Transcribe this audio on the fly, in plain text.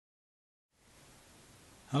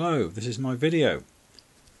Hello, this is my video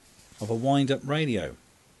of a wind-up radio.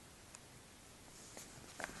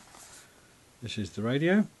 This is the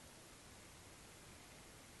radio.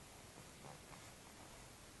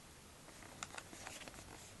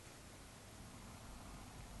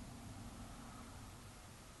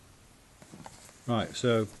 Right,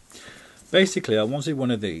 so basically I wanted one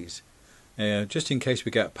of these just in case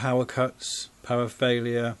we get power cuts, power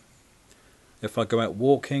failure. If I go out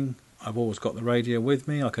walking, I've always got the radio with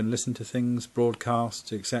me. I can listen to things,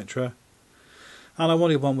 broadcasts, etc. And I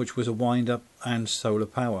wanted one which was a wind-up and solar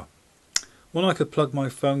power. One I could plug my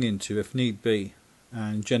phone into if need be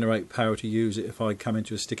and generate power to use it if I come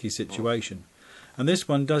into a sticky situation. And this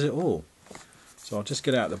one does it all. So I'll just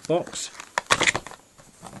get out the box.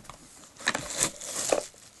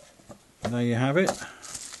 And there you have it.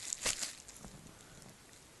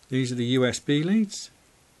 These are the USB leads,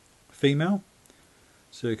 female.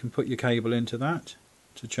 So you can put your cable into that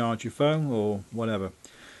to charge your phone or whatever.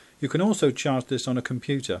 You can also charge this on a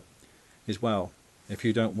computer as well if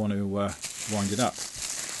you don't want to wind it up.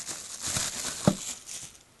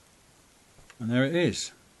 And there it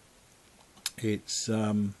is. It's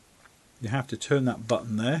you have to turn that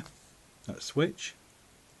button there, that switch.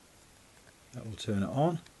 That will turn it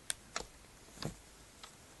on.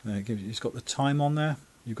 There it gives you, it's got the time on there.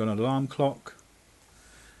 You've got an alarm clock.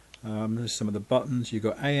 There's some of the buttons. You've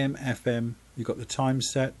got AM, FM. You've got the time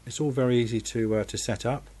set. It's all very easy to set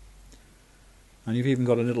up. And you've even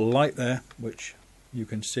got a little light there, which you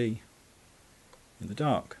can see in the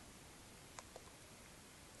dark.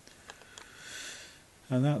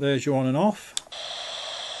 And that there's your on and off.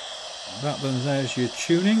 That then there's your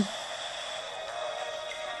tuning.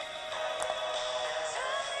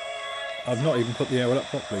 I've not even put the arrow up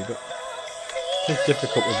properly, but it's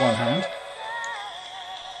difficult with one hand.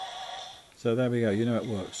 So there we go, you know it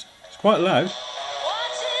works. It's quite loud.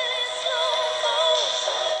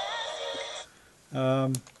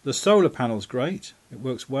 The solar panel's great, it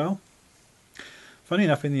works well. Funny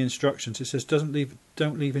enough, in the instructions it says don't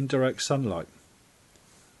leave in direct sunlight.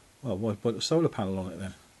 Well, why put a solar panel on it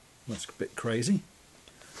then? That's a bit crazy.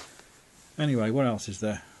 Anyway, what else is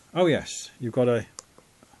there? Oh yes, you've got a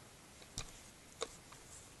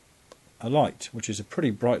light, which is a pretty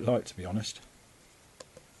bright light to be honest.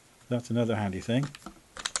 That's another handy thing.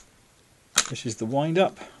 This is the wind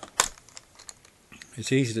up.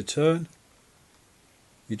 It's easy to turn.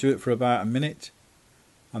 You do it for about a minute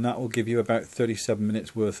and that will give you about 37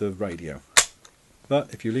 minutes worth of radio.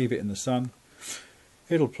 But if you leave it in the sun,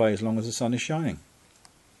 it'll play as long as the sun is shining.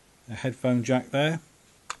 A headphone jack there.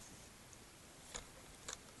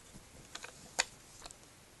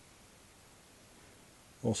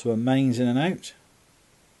 Also a mains in and out.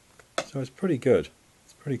 So it's pretty good.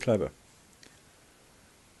 Pretty clever.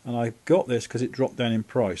 And I got this because it dropped down in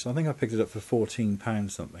price. I think I picked it up for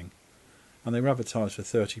 £14 something, and they were advertised for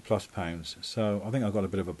 £30+, so I think I got a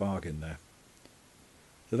bit of a bargain there.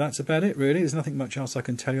 So that's about it really. There's nothing much else I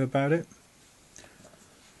can tell you about it,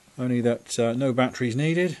 only that no batteries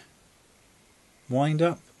needed, wind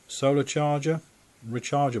up, solar charger,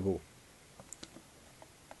 rechargeable.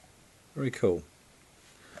 Very cool.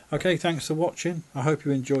 Okay, thanks for watching. I hope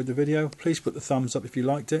you enjoyed the video. Please put the thumbs up if you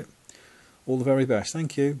liked it. All the very best.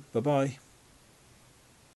 Thank you. Bye-bye.